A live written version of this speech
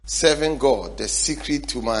Serving God, the secret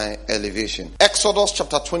to my elevation. Exodus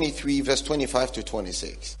chapter 23 verse 25 to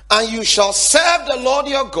 26. And you shall serve the Lord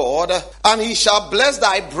your God, and he shall bless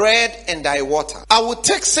thy bread and thy water. I will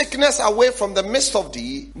take sickness away from the midst of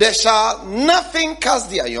thee. There shall nothing cast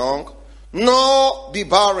thee young, nor be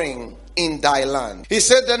barren in thy land. He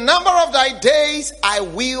said, the number of thy days I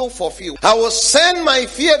will fulfill. I will send my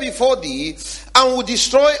fear before thee, and will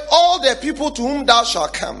destroy all the people to whom thou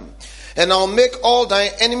shalt come. And I will make all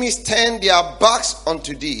thy enemies turn their backs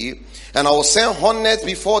unto thee. And I will send hornets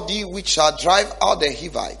before thee, which shall drive out the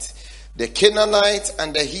Hivites, the Canaanites,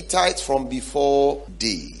 and the Hittites from before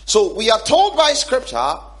thee. So we are told by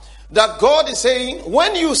scripture that God is saying,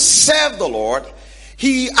 when you serve the Lord,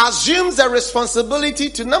 he assumes the responsibility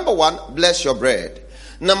to, number one, bless your bread.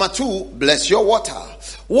 Number two, bless your water.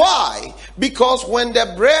 Why? Because when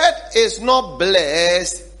the bread is not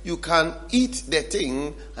blessed, you can eat the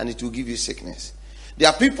thing and it will give you sickness. There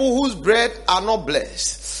are people whose bread are not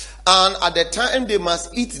blessed. And at the time they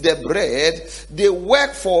must eat the bread, they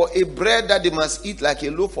work for a bread that they must eat like a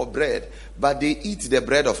loaf of bread, but they eat the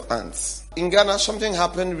bread of ants. In Ghana, something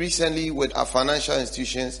happened recently with our financial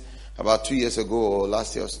institutions about 2 years ago, or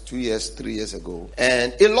last year, 3 years ago.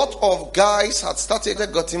 And a lot of guys had started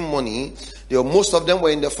getting money. Most of them were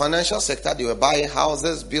in the financial sector. They were buying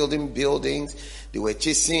houses, building buildings. They were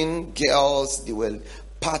chasing girls. They were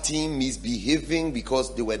partying, misbehaving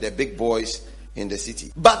because they were the big boys in the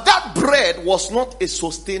city. But that bread was not a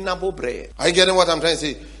sustainable bread. Are you getting what I'm trying to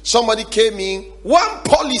say? Somebody came in, one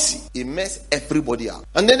policy, it messed everybody up.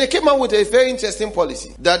 And then they came out with a very interesting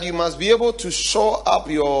policy that you must be able to shore up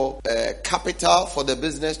your capital for the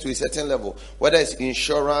business to a certain level, whether it's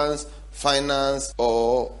insurance, finance,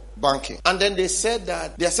 or banking. And then they said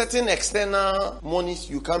that there are certain external monies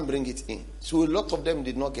you can't bring it in. So a lot of them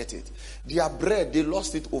did not get it. Their bread, they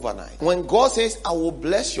lost it overnight. When God says, I will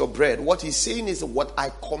bless your bread, what he's saying is, what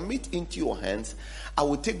I commit into your hands, I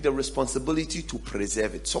will take the responsibility to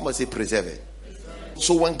preserve it. Somebody say preserve it.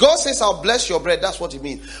 So when God says, I'll bless your bread, that's what it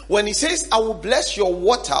means. When he says, I will bless your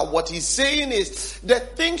water, what he's saying is the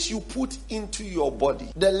things you put into your body,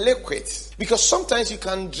 the liquids. Because sometimes you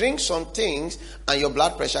can drink some things and your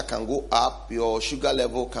blood pressure can go up, your sugar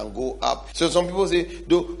level can go up. So some people say,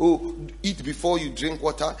 eat before you drink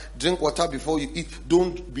water before you eat.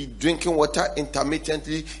 Don't be drinking water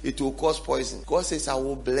intermittently, it will cause poison. God says, I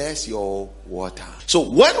will bless your water. So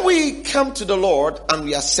when we come to the Lord and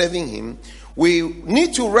we are serving him, we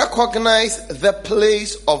need to recognize the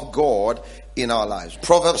place of God in our lives.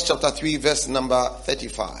 Proverbs chapter 3 verse number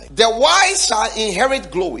 35. The wise shall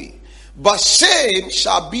inherit glory, but shame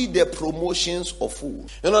shall be the promotions of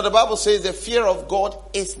fools. You know, the Bible says the fear of God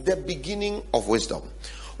is the beginning of wisdom.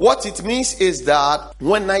 What it means is that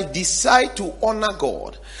when I decide to honor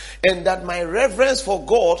God, and that my reverence for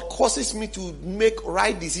God causes me to make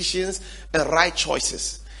right decisions and right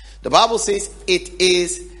choices, the Bible says it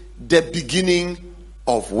is the beginning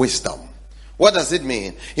of wisdom. What does it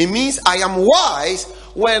mean? It means I am wise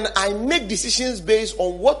when I make decisions based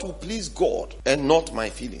on what will please God and not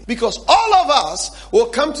my feelings. Because all of us will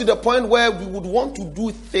come to the point where we would want to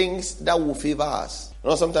do things that will favor us.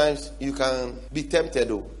 You know, sometimes you can be tempted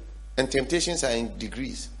though, and temptations are in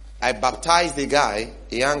degrees. I baptized a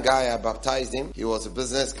young guy, I baptized him. He was a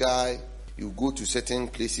business guy. You go to certain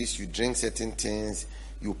places, you drink certain things,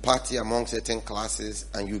 you party among certain classes,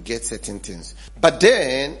 and you get certain things. But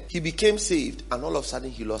then he became saved, and all of a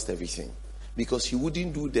sudden he lost everything because he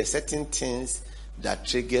wouldn't do the certain things that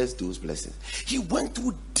triggers those blessings. He went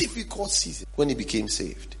through difficult seasons when he became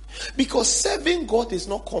saved. Because serving God is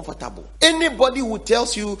not comfortable. Anybody who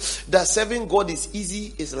tells you that serving God is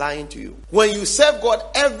easy is lying to you. When you serve God,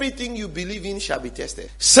 everything you believe in shall be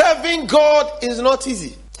tested. Serving God is not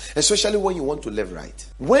easy, especially when you want to live right.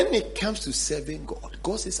 When it comes to serving God,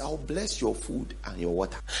 God says, I will bless your food and your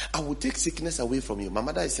water. I will take sickness away from you. My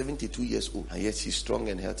mother is 72 years old, and yet she's strong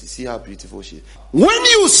and healthy. See how beautiful she is. When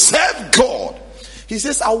you serve God, he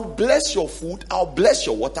says, I will bless your food, I'll bless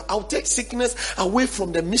your water, I'll take sickness away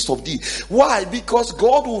from the midst of thee. Why? Because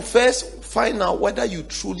God will first find out whether you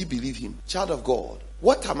truly believe him. Child of God,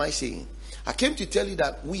 what am I saying? I came to tell you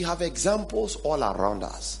that we have examples all around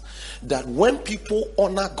us. That when people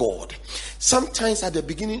honor God, sometimes at the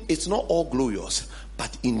beginning it's not all glorious,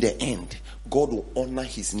 but in the end, God will honor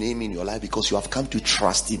his name in your life because you have come to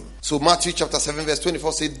trust him. So Matthew chapter 7 verse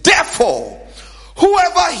 24 says, therefore,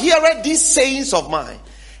 whoever heareth these sayings of mine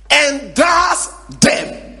and does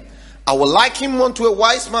them, I will liken him unto a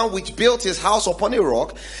wise man which built his house upon a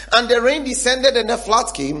rock, and the rain descended and the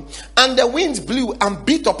floods came, and the winds blew and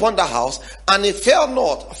beat upon the house, and it fell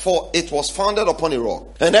not, for it was founded upon a rock.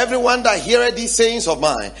 And everyone that heareth these sayings of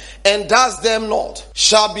mine, and does them not,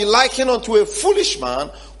 shall be likened unto a foolish man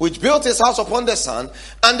which built his house upon the sand,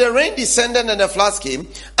 and the rain descended and the floods came,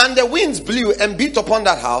 and the winds blew and beat upon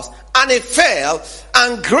that house, and it fell,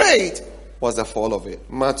 and great was the fall of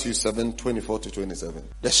it. Matthew 7:24-27.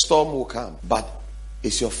 The storm will come, but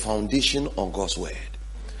it's your foundation on God's word.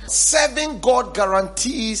 Serving God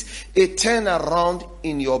guarantees a turnaround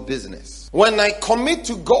in your business. When I commit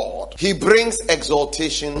to God, He brings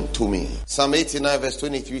exaltation to me. Psalm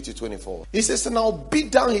 89:23-24. He says, and I'll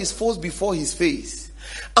beat down his foes before his face,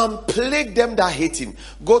 and plague them that hate him.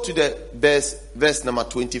 Go to the verse number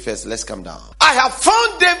 20 first. Let's come down. I have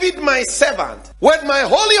found David my servant. With my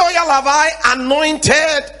holy oil have I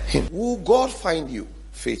anointed him. Will God find you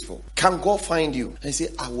faithful? Can God find you and say,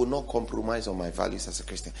 I will not compromise on my values as a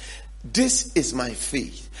Christian? This is my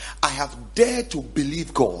faith. I have dared to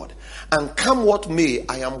believe God, and come what may,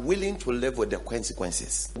 I am willing to live with the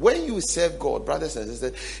consequences. When you serve God, brothers and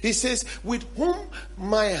sisters, He says, with whom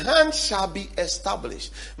my hand shall be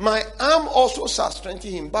established, my arm also shall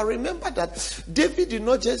strengthen him. But remember that David did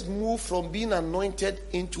not just move from being anointed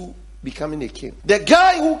into becoming a king. The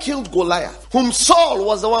guy who killed Goliath, whom Saul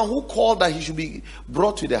was the one who called that he should be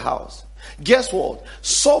brought to the house, guess what?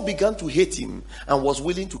 Saul began to hate him and was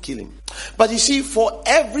willing to kill him. But you see, for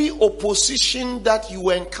every opposition that you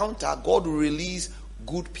encounter, God will release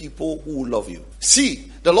good people who will love you.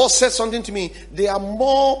 See, the Lord said something to me. There are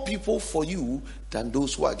more people for you than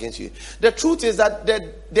those who are against you. The truth is that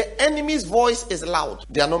the enemy's voice is loud.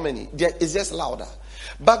 There are not many. It's just louder.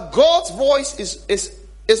 But God's voice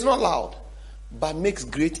is not loud, but makes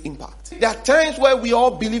great impact. There are times where we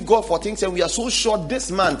all believe God for things and we are so sure this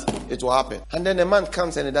month it will happen. And then a month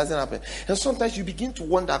comes and it doesn't happen. And sometimes you begin to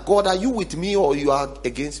wonder, God, are you with me or you are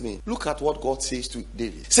against me? Look at what God says to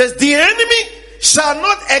David. He says, the enemy shall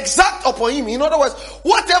not exact upon him. In other words,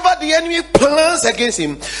 whatever the enemy plans against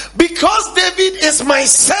him, because David is my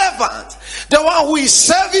servant, the one who is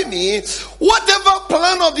serving me, whatever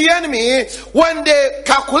plan of the enemy, when they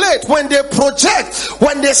calculate, when they project,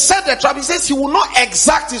 when they set the trap, he says he will not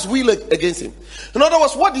exact his will against him. In other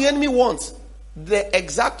words, what the enemy wants, the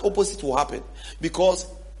exact opposite will happen, because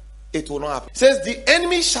it will not happen. It says the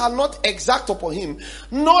enemy shall not exact upon him,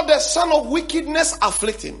 nor the son of wickedness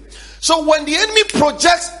afflict him. So when the enemy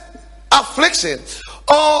projects affliction,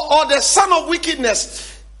 or the son of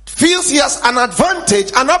wickedness feels he has an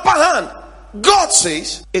advantage, an upper hand, God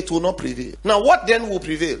says it will not prevail. Now what then will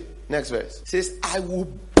prevail? Next verse. It says, I will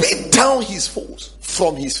beat down his foes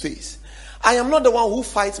from his face. I am not the one who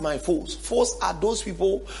fights my foes. Foes are those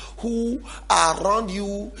people who are around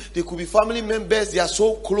you. They could be family members. They are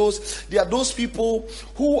so close. They are those people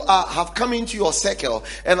who have come into your circle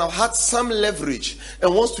and have had some leverage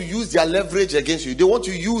and wants to use their leverage against you. They want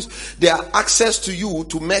to use their access to you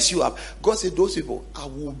to mess you up. God said, those people, I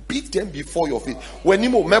will beat them before your feet. I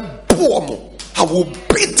will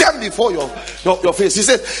beat them before your face. He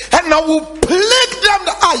said, and I will plague them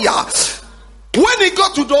the ayah. When he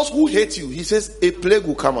got to those who hate you, he says a plague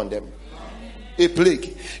will come on them. A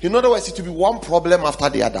plague. In other words, it will be one problem after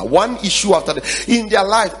the other, one issue after the other. In their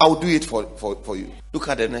life, I will do it for you. Look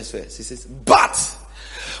at the next verse. He says, but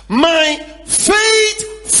my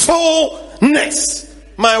faithfulness,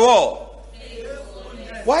 my what?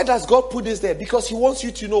 Why does God put this there? Because he wants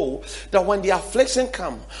you to know that when the affliction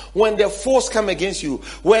comes, when the foes come against you,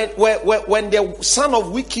 when the son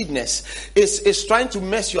of wickedness is trying to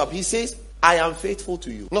mess you up, he says, I am faithful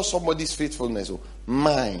to you. Not somebody's faithfulness,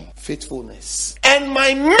 my faithfulness. And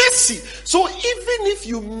my mercy. So even if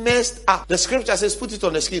you messed up, the scripture says, put it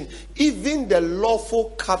on the screen, even the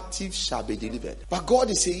lawful captive shall be delivered. But God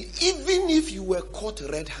is saying, even if you were caught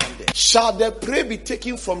red-handed, shall the prey be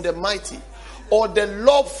taken from the mighty, or the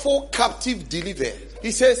lawful captive delivered? He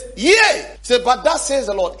says, yea. He says, but that says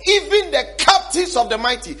the Lord, even the captives of the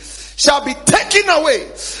mighty shall be taken away,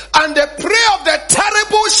 and the prey of the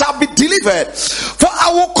terrible shall be delivered. For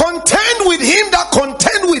I will contend with him that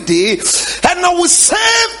contend with thee, and I will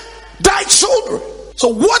save thy children. So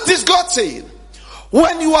what is God saying?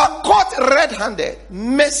 When you are caught red-handed,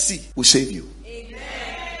 mercy will save you.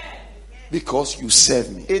 Because you serve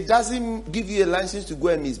me. It doesn't give you a license to go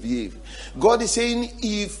and misbehave. God is saying,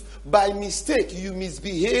 if by mistake you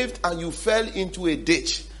misbehaved and you fell into a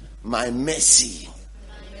ditch, my mercy.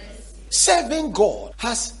 Serving God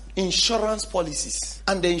has insurance policies,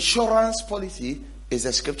 and the insurance policy is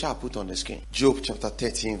the scripture I put on the screen. Job chapter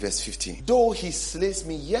 13 verse 15. Though he slays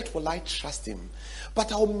me, yet will I trust him.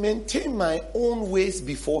 But I'll maintain my own ways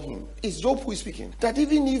before him. It's Job who is speaking. That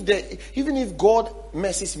even if God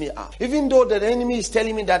messes me up, even though the enemy is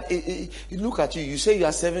telling me that, look at you, you say you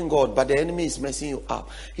are serving God, but the enemy is messing you up.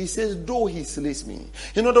 He says, though he slays me.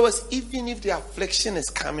 In other words, even if the affliction is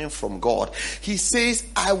coming from God, he says,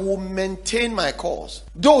 I will maintain my cause.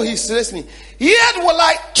 Though he slays me, yet will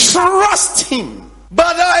I trust him.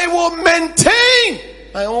 But I will maintain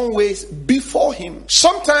my own ways before him.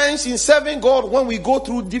 Sometimes in serving God, when we go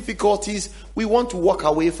through difficulties, we want to walk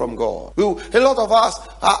away from God. A lot of us,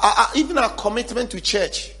 even our commitment to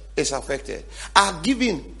church is affected. Our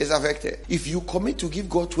giving is affected. If you commit to give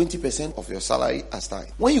God 20% of your salary as tithe,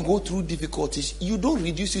 when you go through difficulties, you don't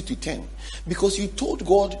reduce it to 10, because you told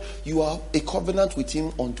God you are a covenant with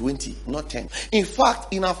him on 20, not 10. In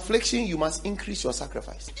fact, in affliction, you must increase your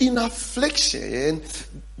sacrifice. In affliction,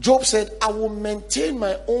 Job said, I will maintain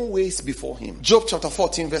my own ways before him. Job chapter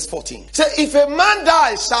 14 verse 14. Say, if a man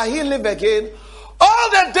dies, shall he live again? All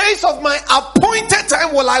the days of my appointed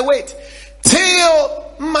time will I wait, till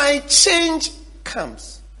my change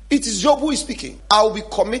comes. It is Job who is speaking. I will be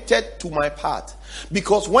committed to my part.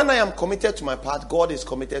 Because when I am committed to my part, God is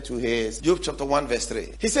committed to his. Job chapter 1 verse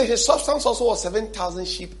 3. He said his substance also was 7,000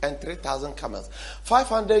 sheep and 3,000 camels,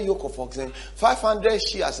 500 yoke of oxen, 500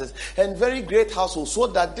 she-asses, and very great household. So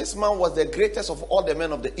that this man was the greatest of all the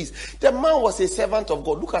men of the east. The man was a servant of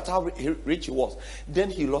God. Look at how rich he was. Then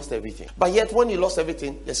he lost everything. But yet when he lost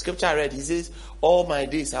everything, the scripture I read, he says, all my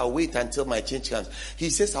days I'll wait until my change comes. He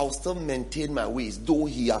says, I'll still maintain my ways, though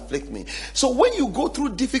he afflict me. So when you go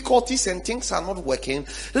through difficulties and things are not working,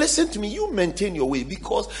 listen to me, you maintain your way,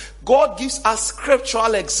 because God gives us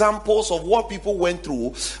scriptural examples of what people went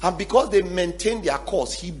through, and because they maintained their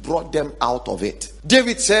course, he brought them out of it.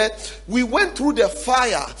 David said, we went through the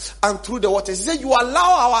fire and through the waters. He said, you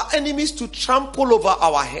allow our enemies to trample over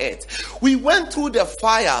our heads. We went through the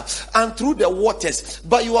fire and through the waters,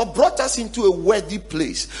 but you have brought us into a worthy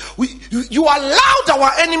place. You allowed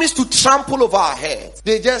our enemies to trample over our heads.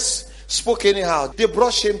 They just spoke anyhow. They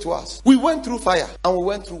brought shame to us. We went through fire and we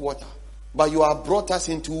went through water, but you have brought us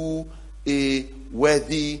into a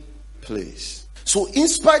worthy place. So in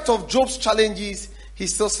spite of Job's challenges, he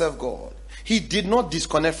still served God. He did not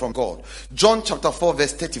disconnect from God. John chapter 4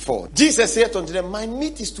 verse 34. Jesus said unto them, my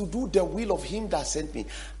meat is to do the will of him that sent me,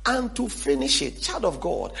 and to finish it. Child of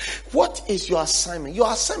God, what is your assignment?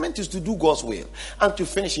 Your assignment is to do God's will and to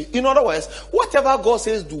finish it. In other words, whatever God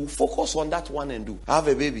says do, focus on that one and do. I have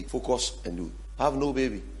a baby, focus and do. I have no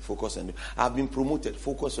baby, focus and do. I have been promoted,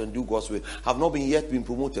 focus and do God's will. I have not been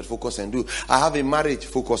promoted, focus and do. I have a marriage,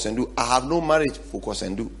 focus and do. I have no marriage, focus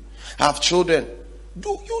and do. I have children.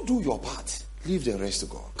 You do your part. Leave the rest to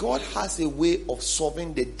God. God has a way of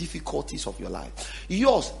solving the difficulties of your life.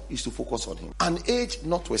 Yours is to focus on him. An age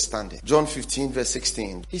notwithstanding. John 15 verse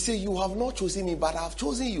 16. He said, you have not chosen me, but I have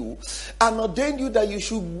chosen you and ordained you that you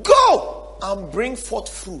should go and bring forth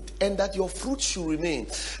fruit, and that your fruit should remain.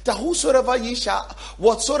 That whatsoever ye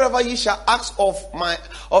shall ask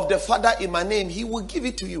of the Father in my name, he will give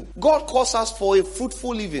it to you. God calls us for a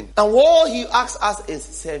fruitful living, and all he asks us is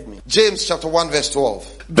serve me. James chapter 1 verse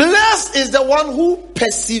 12. Blessed is the one who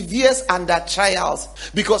perseveres under trials,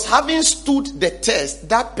 because having stood the test,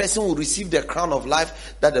 that person will receive the crown of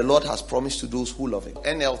life that the Lord has promised to those who love him.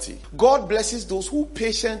 NLT. God blesses those who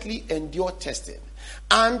patiently endure testing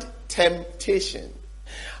and temptation.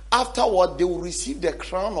 Afterward, they will receive the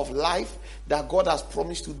crown of life that God has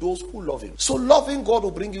promised to those who love him. So loving God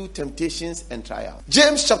will bring you temptations and trials.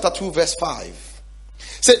 James chapter 2 verse 5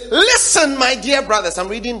 said, listen, my dear brothers. I'm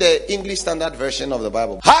reading the English Standard Version of the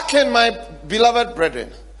Bible. Hearken, my beloved brethren.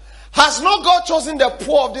 Has not God chosen the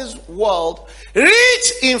poor of this world,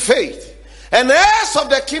 rich in faith, and heirs of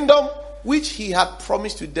the kingdom which he had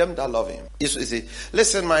promised to them that love him?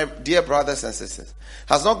 Listen, my dear brothers and sisters.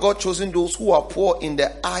 Has not God chosen those who are poor in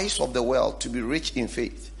the eyes of the world to be rich in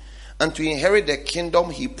faith, and to inherit the kingdom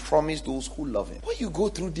he promised those who love him? When you go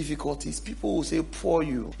through difficulties, people will say, poor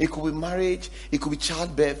you. It could be marriage, it could be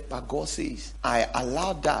childbirth, but God says, I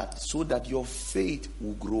allowed that so that your faith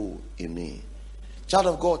will grow in me. Child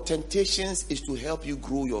of God, temptations is to help you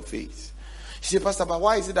grow your faith. You say, Pastor, but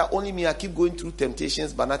why is it that only me, I keep going through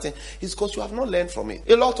temptations but nothing? It's because you have not learned from it.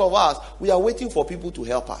 A lot of us, we are waiting for people to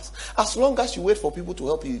help us. As long as you wait for people to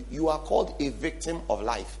help you, you are called a victim of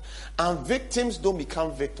life. And victims don't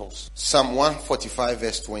become victors. Psalm 145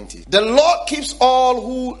 verse 20. The Lord keeps all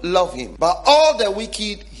who love him, but all the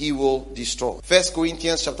wicked he will destroy. 1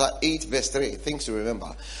 Corinthians chapter 8 verse 3. Things to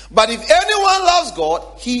remember. But if anyone loves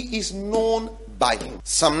God, he is known by him.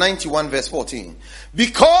 Psalm 91 verse 14.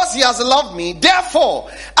 Because he has loved me, therefore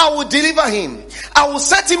I will deliver him. I will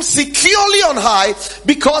set him securely on high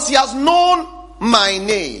because he has known my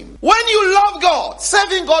name. When you love God,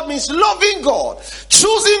 serving God means loving God,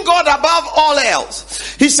 choosing God above all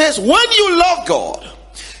else. He says, when you love God,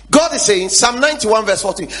 God is saying, Psalm 91 verse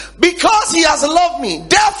 14, because he has loved me,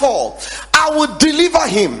 therefore I will deliver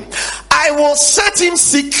him. I will set him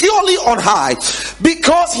securely on high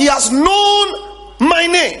because he has known my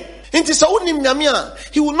name.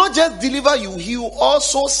 He will not just deliver you, he will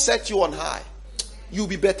also set you on high. You'll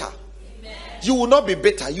be better. You will not be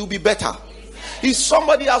better, you'll be better. If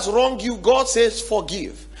somebody has wronged you, God says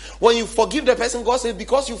forgive. When you forgive the person, God says,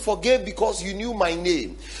 because you forgave, because you knew my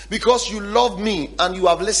name, because you love me and you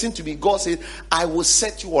have listened to me, God says, I will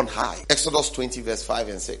set you on high. Exodus 20 verse 5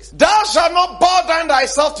 and 6. Thou shalt not bow down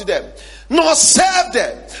thyself to them, nor serve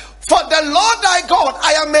them. For the Lord thy God,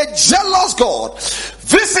 I am a jealous God,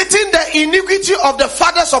 visiting the iniquity of the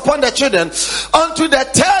fathers upon the children, unto the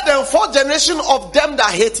third and fourth generation of them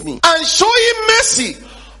that hate me, and showing mercy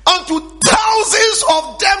unto thousands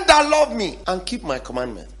of them that love me and keep my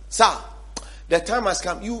commandment. Sir, the time has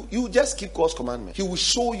come. You just keep God's commandment. He will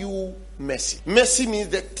show you mercy. Mercy means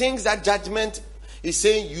the things that judgment is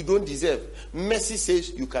saying you don't deserve. Mercy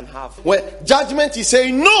says you can have. When judgment is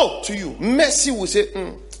saying no to you, mercy will say,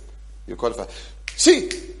 you qualify. See,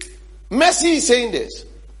 mercy is saying this.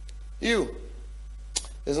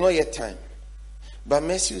 It's not yet time. But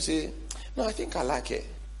mercy will say, no, I think I like it.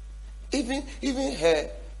 Even her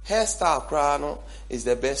hairstyle crown is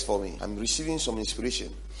the best for me. I'm receiving some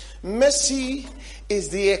inspiration. Mercy is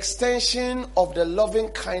the extension of the loving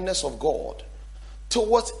kindness of God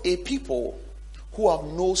towards a people who have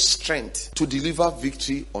no strength to deliver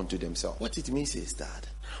victory unto themselves. What it means is that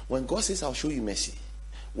when God says, I'll show you mercy,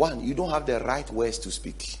 one, you don't have the right words to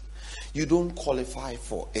speak. You don't qualify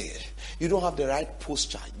for it. You don't have the right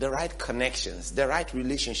posture, the right connections, the right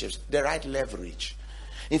relationships, the right leverage.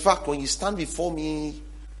 In fact, when you stand before me,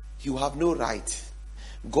 you have no right.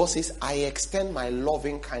 God says, I extend my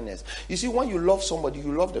loving kindness. You see, when you love somebody,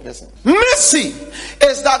 you love the person. Mercy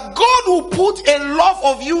is that God will put a love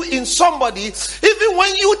of you in somebody, even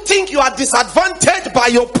when you think you are disadvantaged by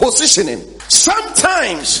your positioning.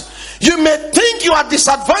 Sometimes you may think you are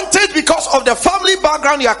disadvantaged because of the family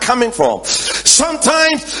background you are coming from.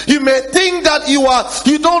 Sometimes you may think that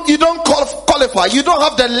you don't qualify. You don't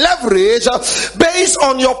have the leverage based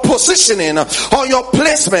on your positioning or your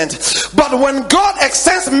placement. But when God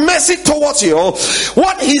extends mercy towards you,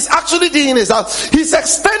 what he's actually doing is that he's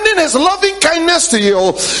extending his loving kindness to you,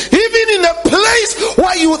 even in a place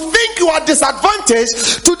where you think you are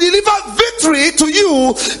disadvantaged, to deliver victory to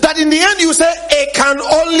you, that in the end you say, it can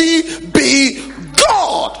only be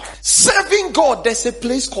God. Serving God, there's a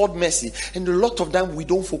place called mercy, and a lot of them we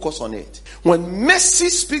don't focus on it. When mercy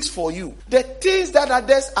speaks for you, the things that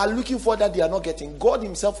others are looking for that they are not getting, God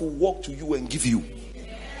himself will walk to you and give you.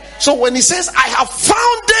 So when he says, I have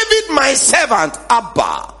found David my servant,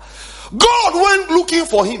 Abba, God went looking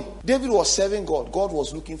for him. David was serving God. God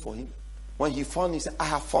was looking for him. When he found him, he said, I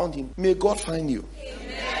have found him. May God find you.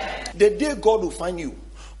 Amen. The day God will find you,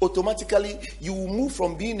 automatically you will move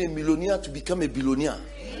from being a millionaire to become a billionaire.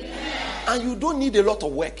 Amen. And you don't need a lot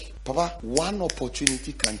of work. Papa, one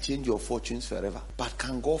opportunity can change your fortunes forever. But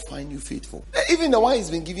can God find you faithful? Even the one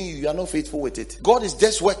he's been giving you, you are not faithful with it. God is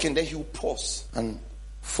just working, then he will pause and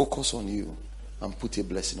focus on you and put a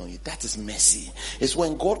blessing on you. That is mercy. It's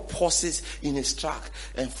when God pauses in his track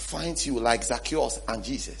and finds you like Zacchaeus and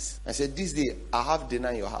Jesus. I said, this day I have dinner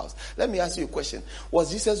in your house. Let me ask you a question.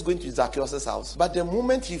 Was Jesus going to Zacchaeus' house? But the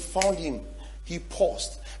moment he found him, he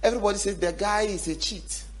paused. Everybody says the guy is a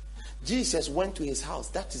cheat. Jesus went to his house.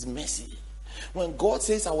 That is mercy. When God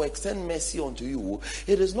says, I will extend mercy unto you,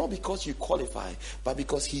 it is not because you qualify, but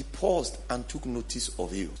because he paused and took notice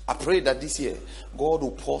of you. I pray that this year, God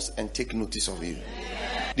will pause and take notice of you.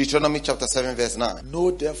 Amen. Deuteronomy chapter 7 verse 9.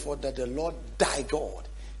 Know therefore that the Lord thy God,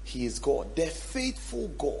 he is God, the faithful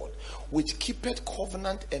God, which keepeth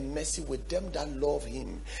covenant and mercy with them that love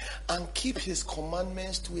him, and keep his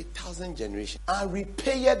commandments to 1,000 generations, and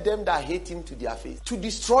repayeth them that hate him to their face, to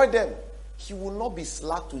destroy them. He will not be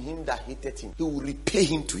slack to him that hated him. He will repay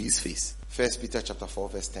him to his face. 1 Peter chapter 4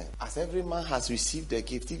 verse 10. As every man has received a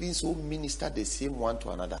gift, even so minister the same one to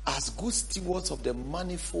another, as good stewards of the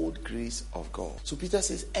manifold grace of God. So Peter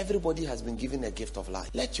says everybody has been given a gift of life.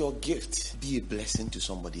 Let your gift be a blessing to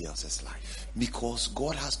somebody else's life. Because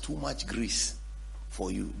God has too much grace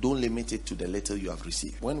for you. Don't limit it to the little you have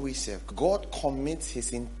received. When we serve, God commits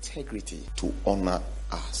his integrity to honor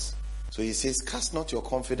us. So he says, cast not your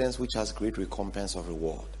confidence, which has great recompense of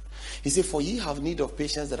reward. He said, for ye have need of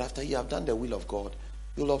patience, that after ye have done the will of God,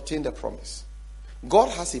 you'll obtain the promise. God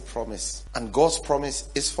has a promise, and God's promise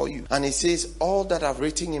is for you. And he says, all that I've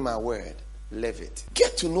written in my word, live it.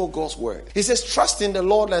 Get to know God's word. He says, trust in the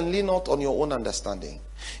Lord and lean not on your own understanding.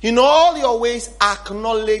 In all your ways,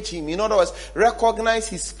 acknowledge him. In other words, recognize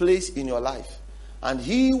his place in your life, and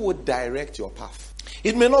he would direct your path.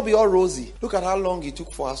 It may not be all rosy. Look at how long it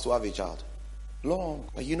took for us to have a child. Long.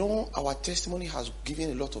 But you know, our testimony has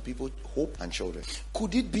given a lot of people hope and children.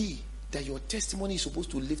 Could it be that your testimony is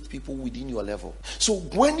supposed to lift people within your level? So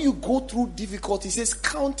when you go through difficulty, it says,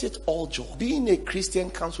 count it all joy. Being a Christian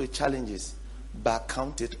comes with challenges, but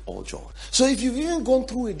count it all joy. So if you've even gone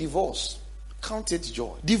through a divorce, count it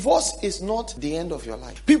joy. Divorce is not the end of your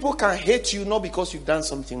life. People can hate you not because you've done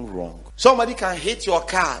something wrong. Somebody can hate your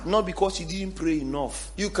car not because you didn't pray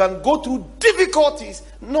enough. You can go through difficulties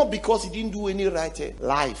not because you didn't do any right thing.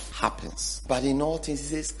 Life happens. But in all things, it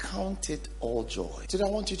says, count it all joy. So I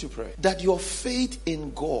want you to pray that your faith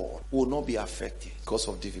in God will not be affected because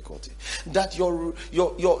of difficulty. That your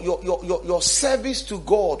service to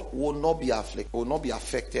God will not be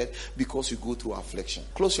affected because you go through affliction.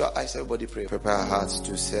 Close your eyes, everybody pray. Prepare our hearts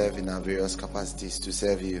to serve in our various capacities, to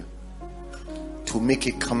serve you, to make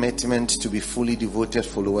a commitment to be fully devoted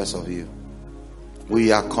followers of you.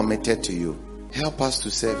 We are committed to you. Help us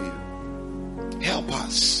to serve you. Help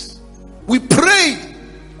us. We prayed,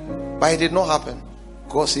 but it did not happen.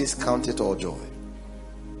 God says, count it all joy.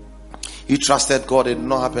 You trusted God, it did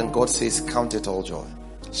not happen. God says, count it all joy.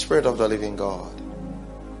 Spirit of the living God,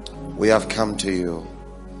 we have come to you.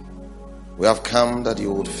 We have come that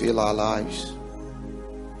you would fill our lives.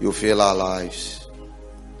 You fill our lives.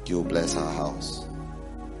 You bless our house.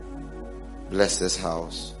 Bless this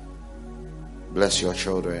house. Bless your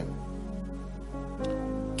children.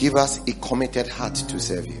 Give us a committed heart to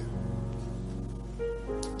serve you.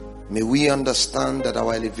 May we understand that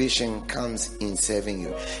our elevation comes in serving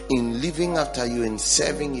you, in living after you, in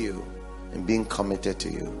serving you, and being committed to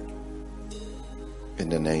you. In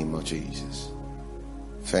the name of Jesus.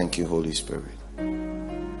 Thank you, Holy Spirit.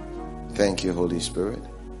 Thank you, Holy Spirit.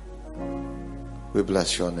 We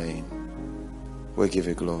bless your name. We give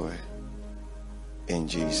you glory. In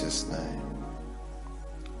Jesus' name.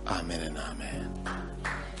 Amen and amen.